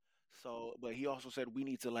So, but he also said we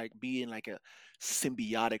need to like be in like a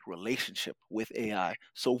symbiotic relationship with AI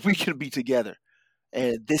so we can be together.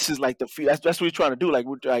 And this is like that's what he's trying to do. Like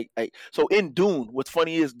we're like so in Dune. What's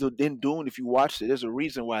funny is in Dune, if you watch it, there's a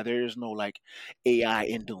reason why there is no like AI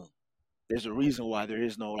in Dune. There's a reason why there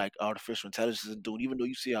is no like artificial intelligence in Dune, even though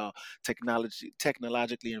you see how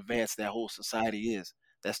technologically advanced that whole society is.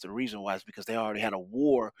 That's the reason why. It's because they already had a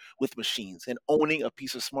war with machines, and owning a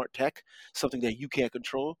piece of smart tech, something that you can't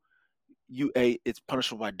control, it's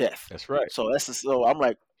punishable by death. That's right. So I'm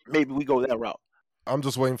like, maybe we go that route. I'm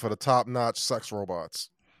just waiting for the top-notch sex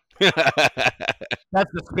robots. That's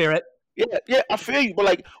the spirit. Yeah, I feel you, but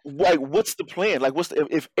like, what's the plan? Like,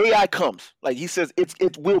 if AI comes? Like he says,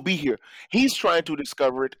 it will be here. He's trying to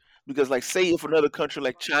discover it because, like, say if another country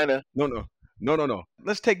like China. No.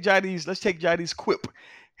 Let's take Jaide's quip.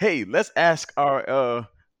 Hey, let's ask our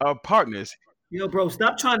partners. Yo, bro,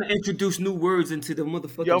 stop trying to introduce new words into the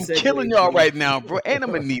motherfucking. Yo, I'm segue, killing y'all bro. right now, bro. And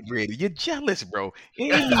I'm inebriated. You're jealous, bro.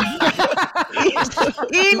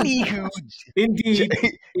 Anywho, Indeed.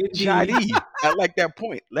 Jadi, I like that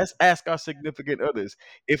point. Let's ask our significant others.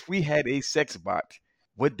 If we had a sex bot,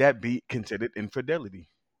 would that be considered infidelity?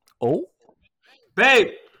 Oh, Babe,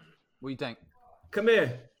 what do you think? come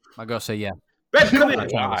here. My girl say yeah. Babe, come here.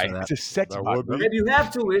 Why? that. It's a sex That bot. would be. Babe, you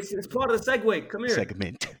have to. It's part of the segue. Come here.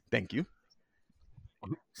 Segment. Thank you.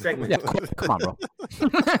 Segment. Yeah, come on, bro.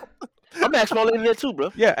 I'm asking my lady that too,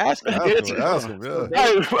 bro. Yeah, ask him. Ask him, yeah.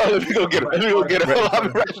 Hey, bro, let me go get it. I'll be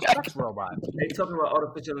right back. Sex robot. They talking about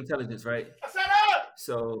artificial intelligence, right?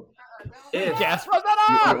 So, if Yes, what's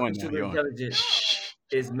that up? artificial intelligence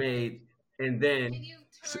is made, and then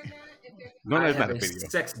No, I that's have not a a video.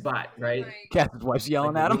 sex bot, right? Cass's wife's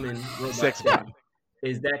yelling Like at a him. woman robot Sex thing. bot.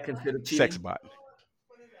 Is that considered cheating? Sex bot.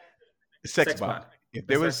 Sex bot. If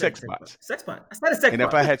there That's was what I sex said, bots, Sex bot. I said a sex and bot.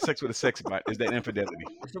 if I had sex with a sex bot, is that infidelity?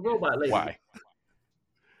 It's a robot lady. Why?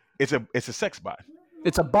 It's a sex bot.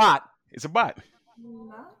 It's a bot. It's a bot.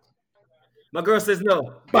 My girl says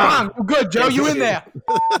no. Bang! Good, Joe. You in there?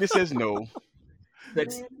 It says no.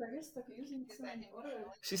 Sex.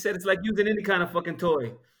 She said it's like using any kind of fucking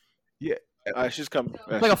toy. Yeah, All right, she's coming.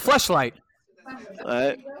 It's like a fleshlight. All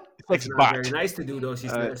right. sex It's not bot. very nice to do though. She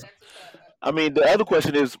says. I mean, the other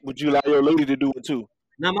question is, would you allow your lady to do it too?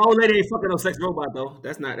 Now my old lady ain't fucking no sex robot though.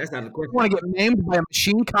 That's not the You question. want to get maimed by a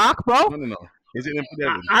machine cock, bro? No. Is it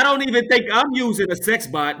infidelity? I don't even think I'm using a sex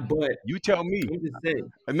bot, but You tell me. I'm just saying.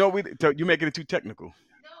 No, you making it too technical.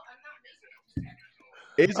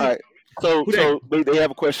 Is All it? right. So they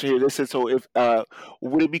have a question here. They said, so if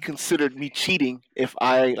would it be considered me cheating if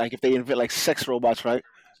if they invent like sex robots, right?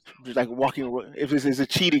 Just like is it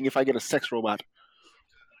cheating if I get a sex robot?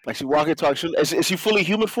 Like she walking, talk. Is she fully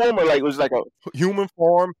human form or like was like a Human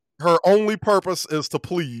form. Her only purpose is to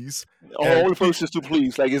please. only purpose is to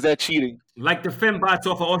please? Like, is that cheating? Like the fembots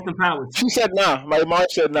off of Austin Powers. She said nah. My mom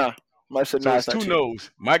said nah. My said So nah. it's It's not two cheating.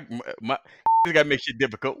 no's. My this gotta make shit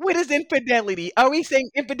difficult. What is infidelity? Are we saying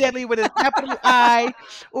infidelity with a capital I,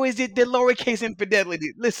 or is it the lowercase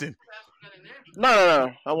infidelity? Listen,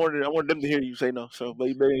 No. I wanted them to hear you say no. So, but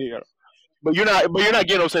you better hear it. But you're not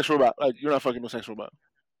getting no sex robot. Like you're not fucking no sex robot.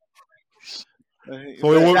 So it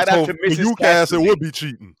would, Shout out so to for Mrs. you, Cass, it Cassidy. would be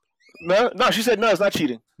cheating. No. She said no. It's not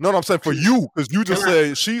cheating. No, I'm saying for you, because you just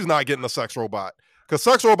said she's not getting a sex robot. Because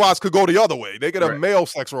sex robots could go the other way. They get a Right. male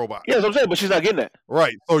sex robot. Yeah, that's what I'm saying. But she's not getting that.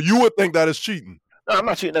 Right. So you would think that is cheating. No, I'm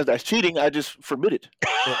not cheating. That's cheating. I just forbid it.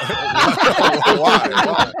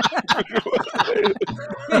 Why?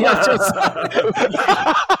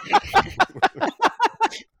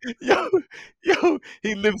 yo,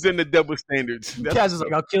 he lives in the double standards. That's Cass is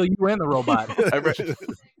like, I'll kill you and the robot. I read-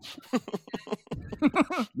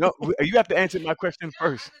 No, you have to answer my question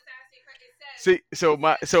first. See, Hold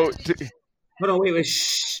on, wait,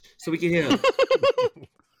 shh, so we can hear him.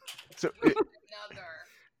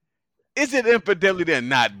 Is it infidelity or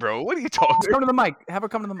not, bro? What are you talking? Come to the mic. Have her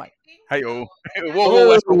come to the mic. Hey, whoa,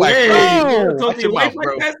 that's my wife. Hey, bro. don't talk Watch to your your wife mouth,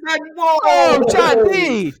 bro. like that's not. Whoa, Oh, John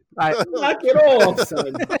D. All right. knock it off,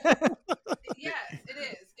 son. Yes, it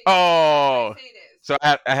is. Oh. I say it is. So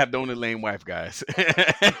I have the only lame wife, guys.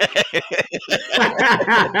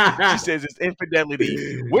 She says it's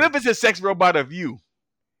infidelity. What if it's a sex robot of you?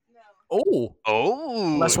 Oh,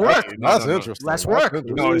 Oh, less work. That's interesting. Less That's work.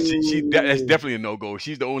 interesting. No, that's definitely a no go.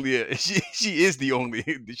 She's the only. She is the only.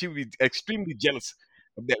 She would be extremely jealous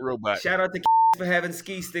of that robot. Shout out to for having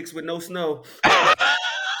ski sticks with no snow.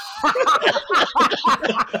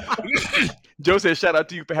 Joe said, "Shout out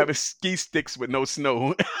to you for having ski sticks with no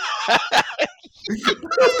snow."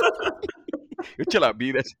 You chill out,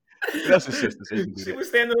 B. That's her sister. So you can do She that. was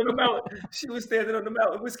standing on the mountain. She was standing on the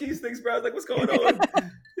mountain with ski sticks, bro. I was like, what's going on?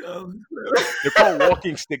 Yo, They're called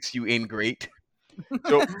walking sticks, you ingrate.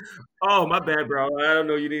 So Oh, my bad, bro. I don't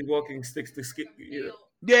know. You need walking sticks to skip. Yeah.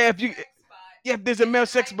 yeah, if there's a male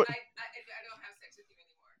sex, but I don't have sex with you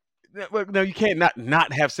anymore. well, no, you can't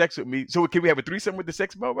not have sex with me. So can we have a threesome with the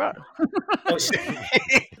sex robot? Oh, shit.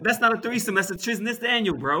 That's not a threesome. That's a Tristan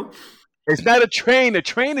bro. It's not a train. A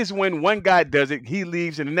train is when one guy does it, he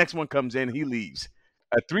leaves, and the next one comes in, he leaves.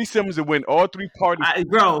 A threesome is when all three parties.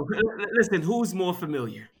 Bro, listen. Who's more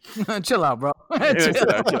familiar? Chill out, bro.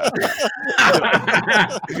 Chill out.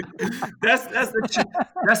 That's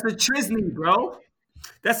the Trisney, bro.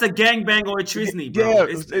 That's a gangbang or a Trisney, bro. Yeah,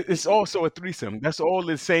 it's also a threesome. That's all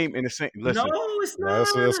the same in the same. Listen, no, it's No, not.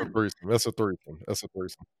 that's a threesome. That's a threesome. That's a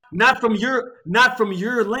threesome. Not from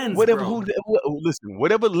your lens, whatever. bro. Listen,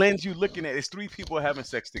 whatever lens you're looking at, it's three people having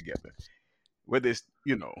sex together. Whether it's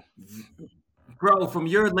Bro, from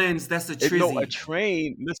your lens, that's a Trizzy. no, a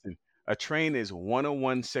train. Listen, a train is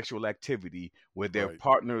one-on-one sexual activity where their Right.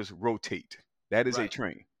 partners rotate. That is a Right.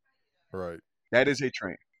 train. Right. That is a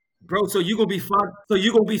train. Bro, so you gonna be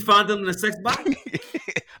fondling the sex bot?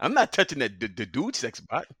 I'm not touching the dude sex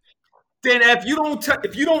bot. Then if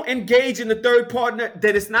you don't engage in the third partner,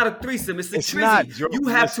 then it's not a threesome. It's a It's Trizzy. not, Joe. You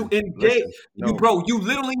have to engage. No. You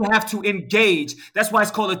literally have to engage. That's why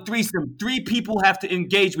it's called a threesome. 3 people have to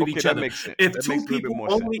engage with Okay, each that other. makes sense. If That two makes a little bit people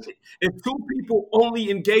more only, sense. if 2 people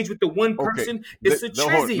only engage with the one person, it's a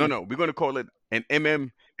Trizzy No. We're going to call it an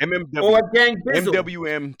MMW, or a gang bizzle.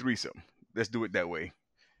 MWM threesome. Let's do it that way.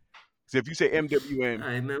 So if you say MWM, All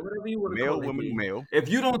right, man, whatever you want to male, call it, woman, man. male. If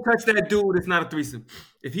you don't touch that dude, it's not a threesome.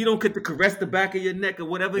 If he don't get to caress the back of your neck or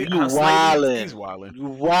whatever, You how slightly- wildin'. He's wilding. You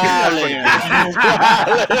wildin'. You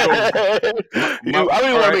wildin'. I don't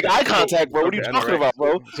even want to make eye contact, bro. What are you Okay, I know, talking right? about,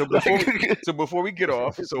 bro? So before we get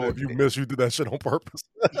off, so If you miss, you did that shit on purpose.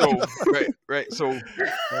 right. So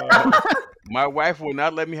my wife will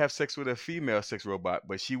not let me have sex with a female sex robot,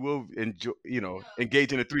 but she will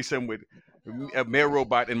engage in a threesome with a male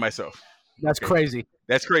robot and myself. That's crazy.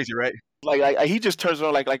 That's crazy, right? Like he just turns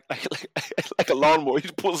on like a lawnmower. He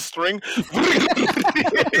just pulls a string.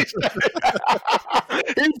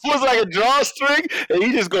 He pulls like a drawstring, and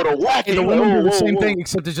he just go to whack it. The He's women like, do the whoa, same whoa, thing,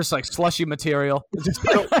 except it's just like slushy material. It's just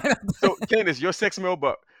So Candace, your sex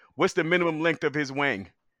robot, what's the minimum length of his wang?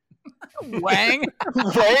 wang.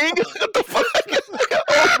 whoa. Wang? What the fuck?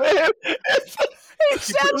 Oh man.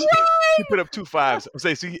 He put up 2 5s. I'm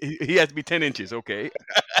saying, so he has to be 10 inches, okay?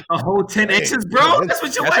 A whole 10 inches, bro. That's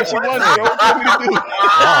what your That's wife what she wants. wants, bro. What do we do?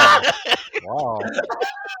 Wow.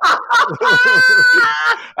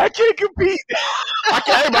 I can't compete. I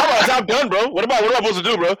can't. I'm done, bro. What am I supposed to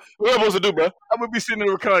do, bro? What am I supposed to do, bro? I'm gonna be sitting in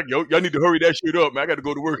the car. Yo, y'all need to hurry that shit up, man. I got to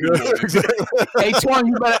go to work. in the morning. Exactly. Hey, Twan,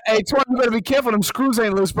 you better be careful. Them screws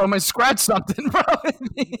ain't loose, bro. I might scratch something, bro.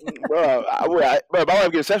 Bro, my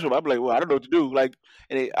wife gets sexual. I'm like, well, I don't know what to do. Like,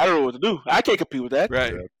 I don't know what to do. I can't compete with that.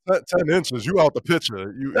 Right. 10 inches, you out the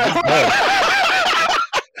picture. You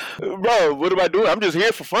Bro, what am I doing? I'm just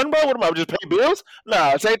here for fun, bro. What am I just paying bills?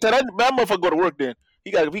 Nah, say tell that motherfucker go to work then.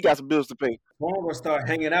 He got some bills to pay. Paul gonna start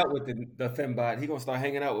hanging out with the fembot. He gonna start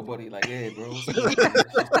hanging out with Buddy. Like, hey, bro.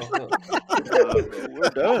 We're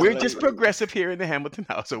done. We're Like, just progressive here in the Hamilton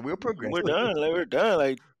house, so we're progressive. we're done. Like, we're done.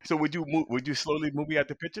 Like, So would you slowly move me out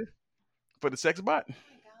the picture for the sex bot? Oh my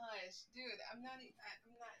gosh, dude, I'm not.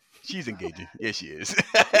 She's engaging. Yes, she is.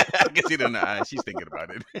 I can see it in her eyes. She's thinking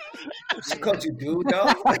about it. She called you dude,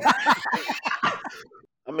 dog.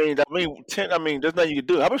 I mean, there's nothing you can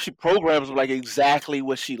do. How about she programs like exactly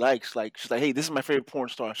what she likes? Like, she's like, hey, this is my favorite porn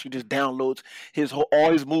star. She just downloads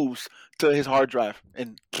all his moves to his hard drive,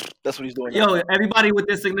 and that's what he's doing. now. Yo, everybody with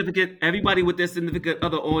their significant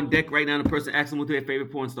other on deck right now, the person asking what their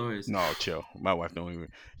favorite porn star is. No, chill. My wife don't even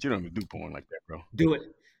do porn like that, bro. Do it.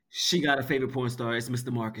 She got a favorite porn star. It's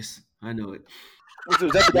Mr. Marcus. I know it. Is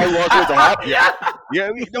that the guy who wants to hop?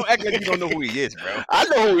 Yeah, don't act like you don't know who he is, bro. I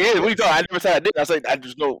know who he is. What are you talking? I never said I did. I said I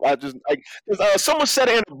just know. Someone said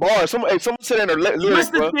it in the bar. Someone said it in their lyrics, What's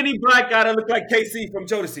the bro. skinny black guy that look like KC from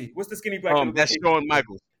Jodeci? What's the skinny black guy? that look That's like KC? Shawn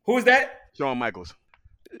Michaels. Who is that? Shawn Michaels.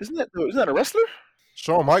 Isn't that a wrestler?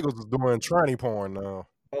 Shawn Michaels is doing tranny porn now.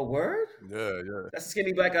 A word? Yeah. That's the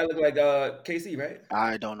skinny black guy look like KC, right?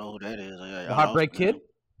 I don't know who that is. The Heartbreak Kid?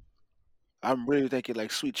 I'm really thinking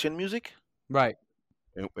like Sweet Chin Music. Right.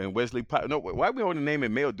 And Wesley Pipes. No, why are we only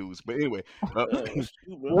naming male dudes? But anyway,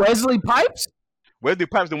 Wesley Pipes? Wesley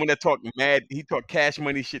Pipes the one that talked mad. He talked cash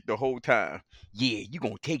money shit the whole time. Yeah, you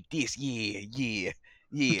gonna take this? Yeah.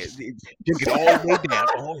 Bring it all the way down.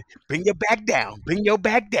 Oh, bring your back down. Bring your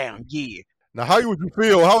back down. Yeah. Now, how would you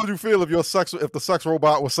feel? How would you feel if if the sex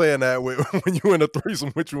robot was saying that when you in a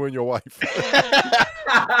threesome with you and your wife?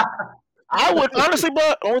 I would honestly,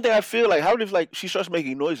 bro. Only thing I feel like, how if like she starts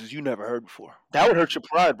making noises you never heard before? That would hurt your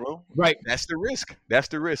pride, bro. Right. That's the risk. That's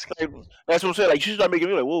the risk. Like, that's what I'm saying. Like she start making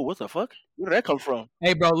me like, whoa, what the fuck? Where did that come from?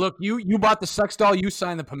 Hey, bro, look, you bought the sex doll. You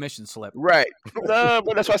signed the permission slip. Right. Nah,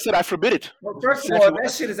 but that's why I said I forbid it. Well, first of all, that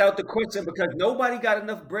shit is out the question because nobody got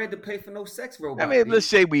enough bread to pay for no sex robot. I mean, let's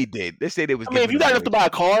say we did. Let's say they was. I mean, if you giving got it enough to buy a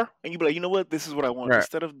car and you be like, you know what, this is what I want. Right.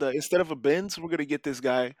 Instead of a Benz, we're gonna get this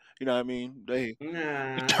guy. You know what I mean? Hey,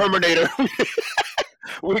 Nah. Terminator.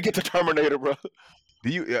 We're gonna get the Terminator, bro. Do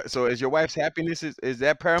you? So is your wife's happiness is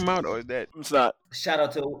that paramount or is that? It's not. Shout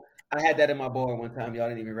out to I had that in my board one time. Y'all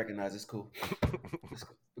didn't even recognize. It's cool. It's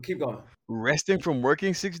cool. But keep going. Resting from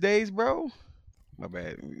working 6 days, bro? My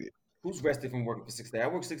bad. Who's rested from working for 6 days? I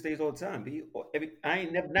work 6 days all the time. I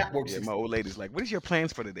ain't never not worked Yeah, 6 my days. old lady's like, "What is your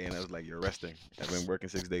plans for today?" And I was like, "You're resting. I've been working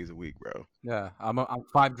 6 days a week, bro." Yeah, I'm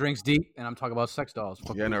 5 drinks deep, and I'm talking about sex dolls.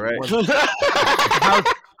 Fuck Yeah, you. no, right.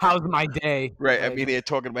 How's my day? Right. I Like, mean, they're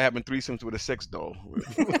talking about having threesomes with a sex doll.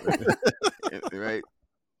 Right.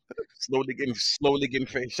 Slowly getting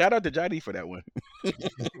face. Shout out to Jody for that one.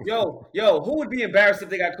 Yo, who would be embarrassed if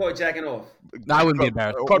they got caught jacking off? I wouldn't be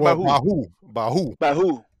embarrassed. Caught by who? By who? By who? By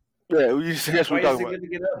who? Yeah, that's what Why we're your talking about.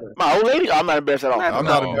 significant other? My old lady? I'm not embarrassed at all. I'm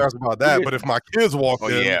not No. embarrassed about that, but if my kids walked Oh,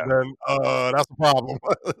 in, yeah. then that's a problem.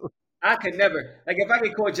 I could never. Like, if I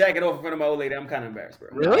get caught jacking off in front of my old lady, I'm kind of embarrassed, bro.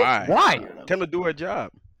 Really? Why? Why? Tell her to do her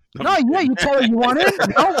job. No, yeah, you tell her you want in.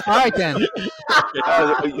 No, all right then.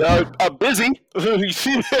 I'm busy. You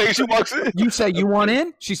see me? She walks in. You say you want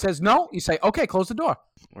in. She says no. You say okay. Close the door.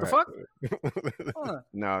 The Right. fuck? Huh.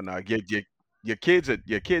 No. Your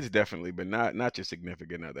kids definitely, but not your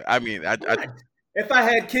significant other. I mean, I If I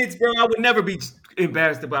had kids, bro, I would never be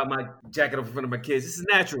embarrassed about my jacking off in front of my kids. This is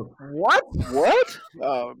natural. What? What?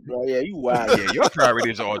 Oh, bro, yeah, you wild. yeah, your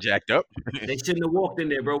priorities all jacked up. They shouldn't have walked in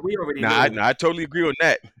there, bro. We already know. I totally agree on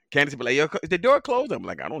that. Candace be like, "Yo, is the door closed?" I'm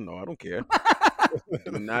like, "I don't know. I don't care."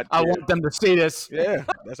 Do not I care. want them to see this. Yeah,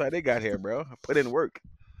 that's how they got here, bro. I put in work.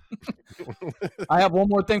 I have one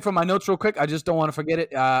more thing for my notes real quick. I just don't want to forget it.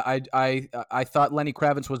 I thought Lenny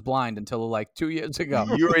Kravitz was blind until like 2 years ago.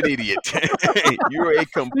 You're an idiot. You're a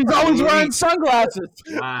complete. He's always wearing sunglasses.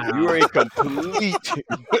 Wow. You're a complete.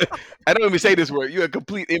 I don't even say this word. You're a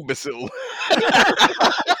complete imbecile.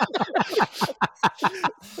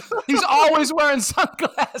 He's always wearing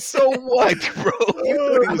sunglasses. So what, bro?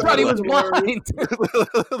 I thought he was blind.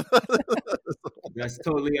 That's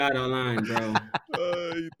totally out of line, bro.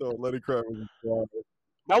 You thought Lenny Kravitz was blind.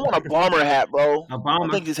 I want a bomber hat, bro. A I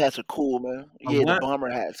bomber. think these hats are cool, man. A Yeah, the what? bomber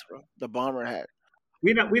hats, bro. The bomber hat.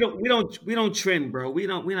 We don't trend, bro. We're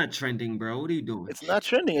not trending, bro. What are you doing? It's not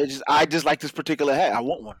trending. I just like this particular hat. I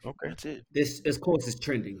want one. Okay. That's it. This, of course, is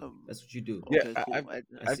trending. That's what you do. Yeah, Okay, cool.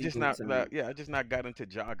 I see just what not. you're saying. I just not got into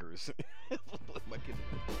joggers. My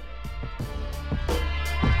kids-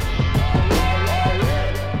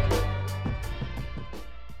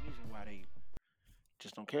 Reason why they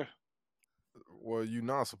just don't care. Well, you're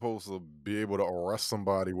not supposed to be able to arrest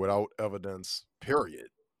somebody without evidence, period.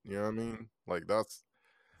 You know what I mean? Like,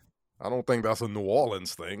 I don't think that's a New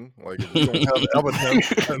Orleans thing. Like, if you don't have evidence,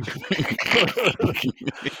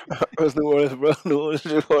 That's New Orleans, bro. New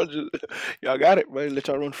Orleans, y'all got it, bro. Let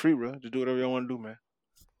y'all run free, bro. Just do whatever y'all want to do, man.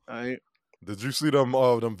 All right. did you see them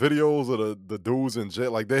videos of the dudes in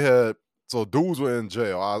jail? Like, they had, so dudes were in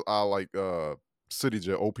jail. I like city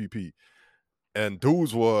jail, OPP. And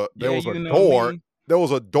dudes were, there was a door. There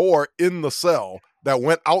was a door in the cell that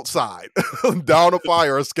went outside, down a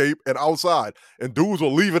fire escape and outside. And dudes were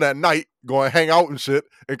leaving at night, going hang out and shit,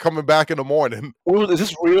 and coming back in the morning. Is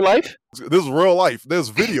this real life? This is real life. There's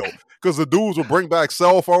video. Because the dudes would bring back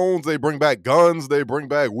cell phones, they bring back guns, they bring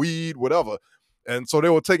back weed, whatever. And so they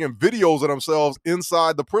were taking videos of themselves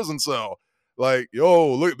inside the prison cell. Like,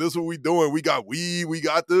 yo, look, this is what we doing. We got weed, we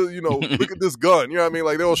got this, look at this gun. You know what I mean?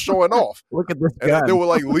 Like, they were showing off. Look at this And gun. they were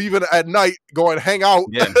like leaving at night, going hang out,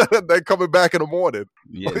 Yeah. then coming back in the morning.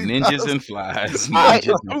 Yeah, ninjas and flies. I'm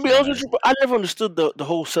Ninjas gonna be honest with you, but I never understood the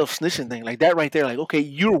whole self-snitching thing. Like that right there, like, okay,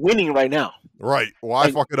 you're winning right now. Right. Why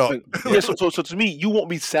Like- fuck it up? Like, yeah, so to me, you won't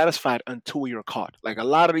be satisfied until you're caught. Like a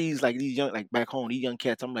lot of these young, like back home, these young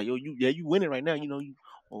cats, I'm like, yo, you winning right now.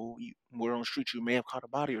 We're on the street, you may have caught a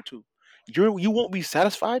body or two. You won't be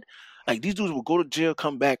satisfied. Like these dudes will go to jail,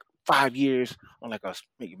 come back 5 years on like a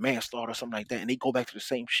maybe manslaughter or something like that, and they go back to the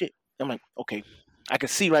same shit. I'm like, okay, I can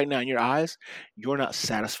see right now in your eyes, you're not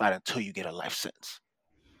satisfied until you get a life sentence.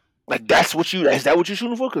 Like is that what you're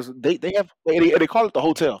shooting for? Because they call it the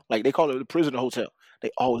hotel. Like they call it the prison hotel.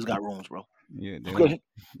 They always got rooms, bro. Yeah, they Okay.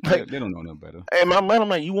 don't know no better. And my mind, I'm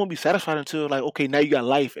like, you won't be satisfied until like, okay, now you got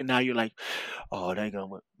life, and now you're like, oh, now you're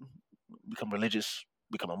gonna become religious,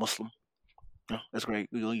 become a Muslim, Oh, that's great.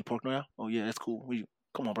 You gonna eat pork now? Oh yeah, that's cool.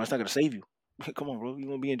 Come on, bro. It's not gonna save you. Come on, bro. You're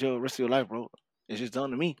gonna be in jail the rest of your life, bro. It's just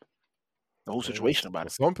done to me. The whole situation about For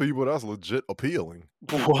it. some people, that's legit appealing.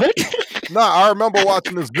 What? Nah, I remember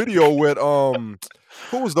watching this video with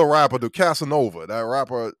who was the rapper, dude? Casanova. That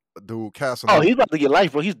rapper, dude, Casanova. Oh, he's about to get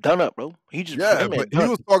life, bro. He's done up, bro. He just but he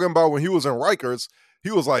was talking about when he was in Rikers. He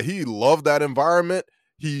was like he loved that environment.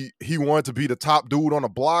 He wanted to be the top dude on the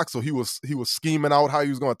block, so he was scheming out how he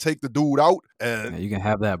was going to take the dude out. And you can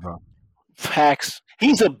have that, bro. Facts.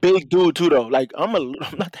 He's a big dude too, though. Like I'm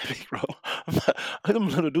not that big, bro. I'm a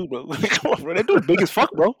little dude, bro. Come on, bro. That dude big as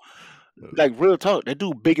fuck, bro. Like real talk, that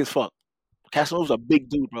dude big as fuck. Casanova's a big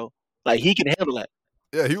dude, bro. Like he can handle that.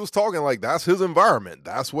 Yeah, he was talking like that's his environment.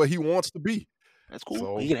 That's what he wants to be. That's cool.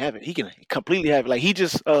 So, he can have it. He can completely have it. Like he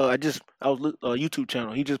just, I was YouTube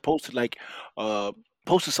channel. He just posted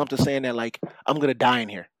posted something saying that like I'm gonna die in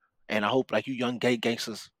here, and I hope like you young gay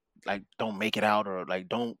gangsters like don't make it out or like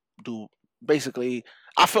don't do. Basically,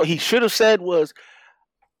 I felt he should have said was,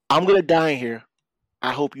 I'm gonna die in here.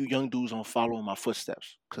 I hope you young dudes don't follow in my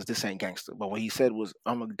footsteps because this ain't gangster. But what he said was,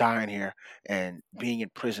 I'm gonna die in here, and being in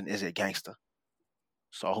prison is a gangster.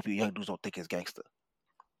 So I hope you young dudes don't think it's gangster.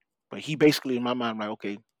 But he basically, in my mind, like,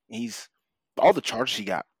 okay, he's all the charges he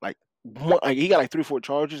got, he got like 3 or 4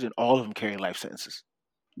 charges, and all of them carry life sentences.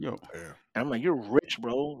 Yo, yeah. And I'm like, you're rich,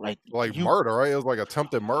 bro. Like murder, right? It was like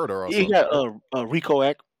attempted murder. Or he got a RICO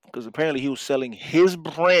Act because apparently he was selling his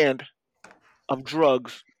brand of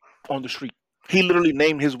drugs on the street. He literally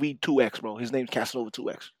named his weed 2X, bro. His name's Casanova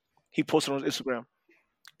 2X. He posted on his Instagram,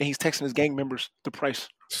 and he's texting his gang members the price.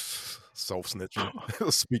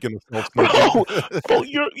 Self-snitching. Speaking of self-snitching. Bro,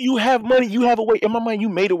 you have money. You have a way. In my mind, you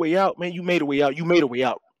made a way out, man. You made a way out. You made a way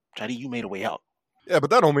out. Chadi, you made a way out. Yeah,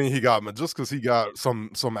 but that don't mean he got money. Just because he got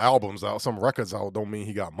some albums out, some records out, don't mean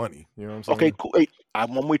he got money. You know what I'm saying? Okay, cool. Hey,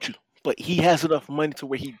 I'm with you. But he has enough money to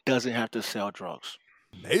where he doesn't have to sell drugs.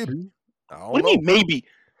 Maybe. I don't know. What do you mean, maybe?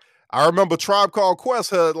 I remember Tribe Called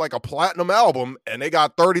Quest had like a platinum album, and they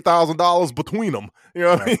got $30,000 between them. You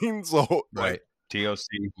know what I mean? So, right. TLC.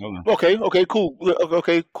 Okay, cool.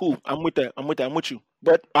 Okay, cool. I'm with that. I'm with you.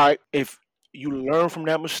 But all right, if you learn from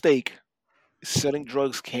that mistake, selling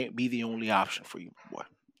drugs can't be the only option for you, boy.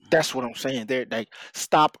 That's what I'm saying. They're like,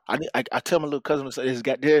 stop. I tell my little cousin,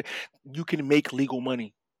 you can make legal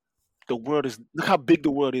money. The world is, look how big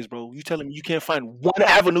the world is, bro. You telling me you can't find one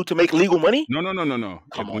avenue to make legal money? No.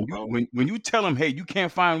 Come on, bro. When you tell them, hey, you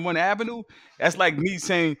can't find one avenue, that's like me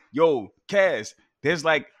saying, yo, Kaz, there's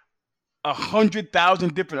like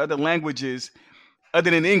 100,000 different other languages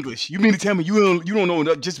other than English. You mean to tell me you don't know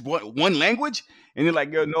just one language? And they're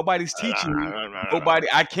like, yo, nobody's teaching me. Nobody,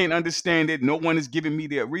 I can't understand it. No one is giving me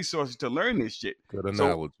the resources to learn this shit. Good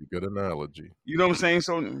analogy. You know what I'm saying?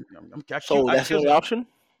 So that's the only option?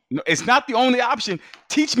 No, it's not the only option.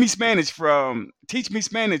 Teach me Spanish, Kaz.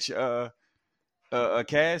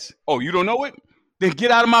 Oh, you don't know it? Then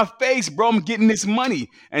get out of my face, bro. I'm getting this money.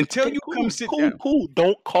 Until you come sit down. Cool.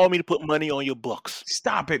 Don't call me to put money on your books.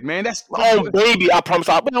 Stop it, man. Baby, I promise.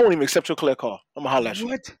 I won't even accept your clear call. I'm gonna holler at you.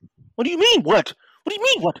 What do you mean? What? What do you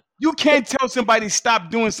mean? What? You can't tell somebody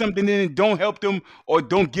stop doing something and don't help them or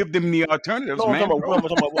don't give them the alternatives, man. I'm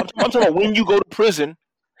talking about when you go to prison.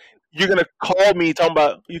 You're gonna call me talking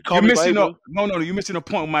about you call you're me. Missing you're missing a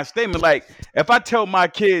point with my statement. Like if I tell my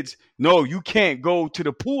kids, no, you can't go to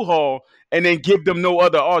the pool hall and then give them no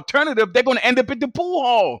other alternative, they're gonna end up at the pool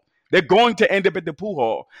hall. They're going to end up at the pool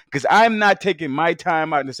hall because I'm not taking my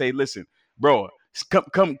time out to say, listen, bro,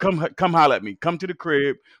 come holler at me. Come to the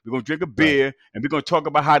crib. We're gonna drink a beer and we're gonna talk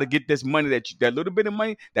about how to get this money that little bit of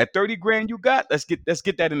money, that 30 grand you got. Let's get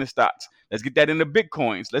that in the stocks. Let's get that in the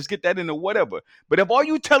Bitcoins. Let's get that into whatever. But if all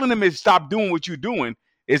you telling them is stop doing what you're doing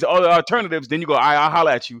is other alternatives, then you go, I'll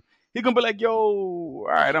holler at you. He's gonna be like, yo, all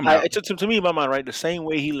right, I'm out. To me, in my mind, right, the same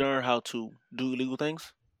way he learned how to do illegal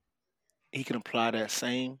things, he can apply that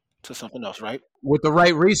same to something else, right? With the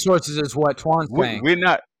right resources is what Twan's saying.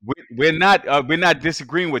 We're not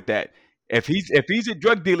disagreeing with that. If he's a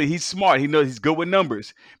drug dealer, he's smart. He knows he's good with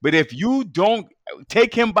numbers. But if you don't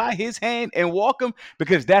take him by his hand and walk him,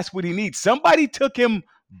 because that's what he needs. Somebody took him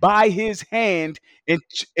by his hand and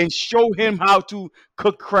show him how to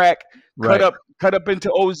cook crack, cut up into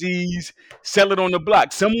OZs, sell it on the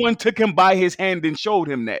block. Someone took him by his hand and showed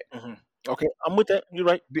him that. Mm-hmm. Okay, I'm with that. You're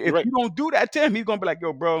right. If you don't do that to him, he's gonna be like,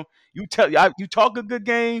 yo, bro, you talk a good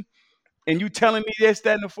game. And you telling me this,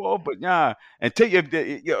 that, and the fourth, but nah. Until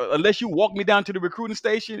unless you walk me down to the recruiting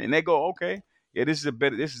station and they go, okay, yeah, this is a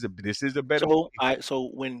better.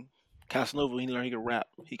 So when Casanova, he learned he can rap,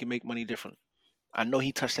 he can make money different. I know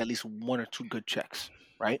he touched at least 1 or 2 good checks,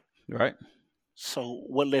 right? Right. So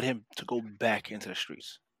what led him to go back into the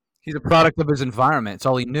streets? He's a product of his environment. It's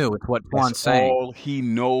all he knew. It's what Twan's saying. All he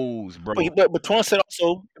knows, bro. But Twan said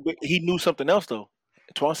also he knew something else though.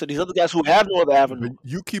 Twan said these other guys who have no other avenue.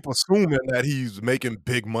 You keep assuming that he's making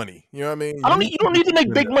big money. You know what I mean? You don't need to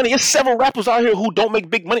make big money. There's several rappers out here who don't make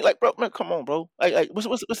big money. Like, bro, man, come on, bro. Like what's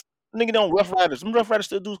nigga on Rough Riders? Some Rough Riders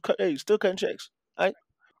still cutting checks. Right?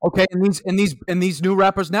 Okay, and these new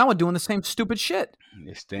rappers now are doing the same stupid shit.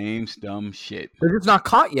 The same dumb shit. They're just not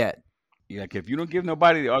caught yet. Like, if you don't give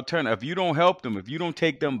nobody the alternative, if you don't help them, if you don't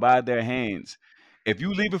take them by their hands, if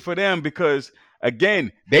you leave it for them, because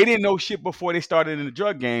again, they didn't know shit before they started in the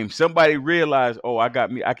drug game. Somebody realized, oh, I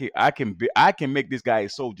can make this guy a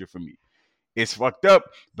soldier for me. It's fucked up,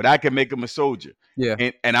 but I can make him a soldier. Yeah.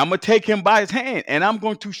 And I'm gonna take him by his hand, and I'm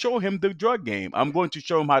going to show him the drug game. I'm going to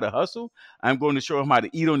show him how to hustle. I'm going to show him how to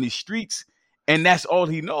eat on these streets, and that's all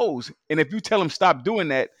he knows. And if you tell him stop doing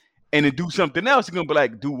that and to do something else, he's gonna be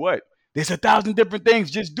like, do what? There's 1,000 different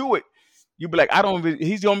things. Just do it. You be like,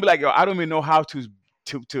 he's gonna be like, yo, I don't even know how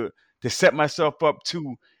to set myself up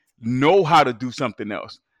to know how to do something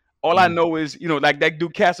else. All I know is, like that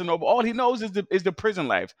dude Casanova, all he knows is the prison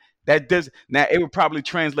life. Now it would probably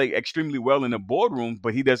translate extremely well in the boardroom,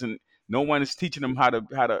 but no one is teaching him how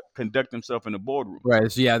to conduct himself in the boardroom.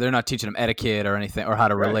 Right. So yeah, they're not teaching him etiquette or anything or how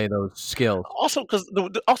to relay those skills. Also, because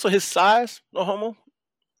his size, no homo.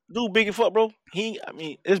 Dude, big as fuck, bro.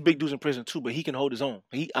 There's big dudes in prison too, but he can hold his own.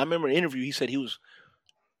 I remember in an interview, he said he was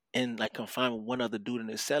in like confined with one other dude in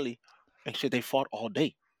his cellie, and he said they fought all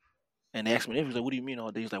day. And they asked him in the interview, like, what do you mean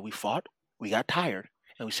all day? He's like, we fought, we got tired,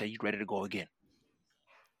 and we said, you ready to go again?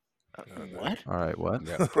 What? All right, what?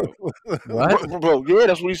 Yeah, bro. What? Bro, yeah,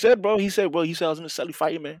 that's what he said, bro. He said I was in the cellie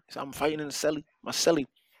fighting, man. He said, I'm fighting in the cellie, my cellie,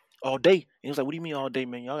 all day. And he was like, what do you mean all day,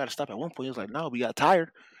 man? Y'all got to stop at one point. He was like, no, we got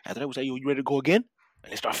tired. After that, we said, yo, you ready to go again?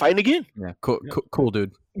 And they start fighting again. Yeah, cool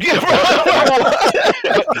dude. Yeah, bro.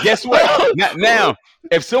 Guess what? Now,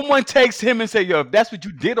 if someone takes him and say, yo, if that's what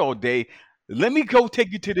you did all day, let me go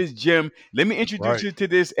take you to this gym. Let me introduce you to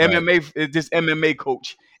this MMA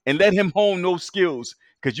coach, and let him hone those skills.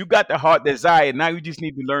 Because you got the heart desire. Now you just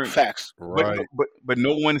need to learn. Facts. Right. But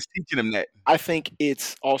no one is teaching him that. I think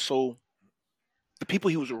it's also the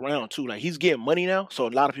people he was around too. Like, he's getting money now, so a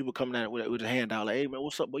lot of people coming at it with a hand out, like, "Hey man,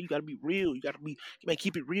 what's up, boy? You gotta be real. You gotta be, man,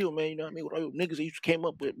 keep it real, man. You know what I mean? With all your niggas that you came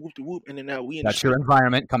up with, whoop de whoop, and then now we in That's your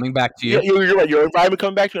environment coming back to you. Yeah, you're right. Your environment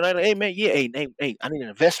coming back to you, and I'm like, hey man, yeah, hey, I need an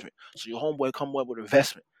investment. So your homeboy come up with an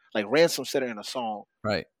investment. Like Ransom said it in a song,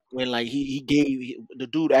 right? When like the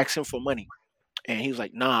dude asked him for money, and he was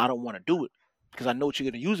like, nah, I don't want to do it because I know what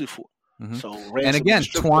you're gonna use it for. Mm-hmm. So and again,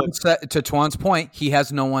 to Twan's point, he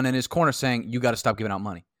has no one in his corner saying you got to stop giving out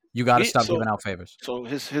money. You got to stop giving out favors. So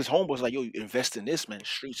his homeboy's like, yo, you invest in this, man.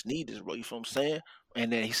 Streets need this, bro. You feel what I'm saying?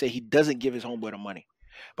 And then he said he doesn't give his homeboy the money,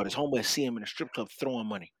 but his homeboy see him in the strip club throwing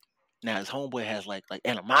money. Now his homeboy has like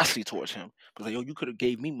animosity towards him because like, yo, you could have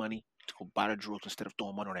gave me money to go buy the drugs instead of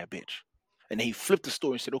throwing money on that bitch. And then he flipped the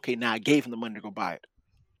story and said, okay, now I gave him the money to go buy it.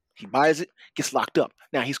 He buys it, gets locked up.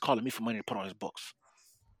 Now he's calling me for money to put on his books.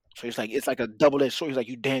 So it's like a double-edged sword. He's like,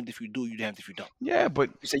 you damned if you do, you damned if you don't. Yeah, but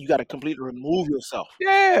he said you got to completely remove yourself.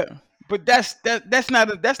 Yeah, but that's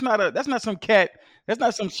not some cat. That's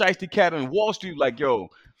not some shiesty cat on Wall Street. Like, yo,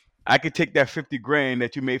 I could take that $50,000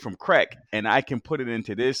 that you made from crack and I can put it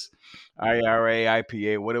into this IRA,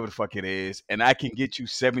 IPA, whatever the fuck it is, and I can get you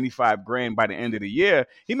 $75,000 by the end of the year.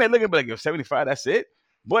 He may look at me like, yo, 75, that's it.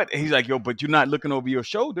 But he's like, yo, but you're not looking over your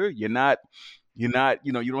shoulder. You're not, you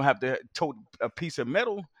don't have to tote a piece of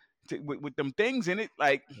metal with them things in it.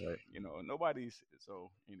 Like, nobody's,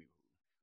 so anyway.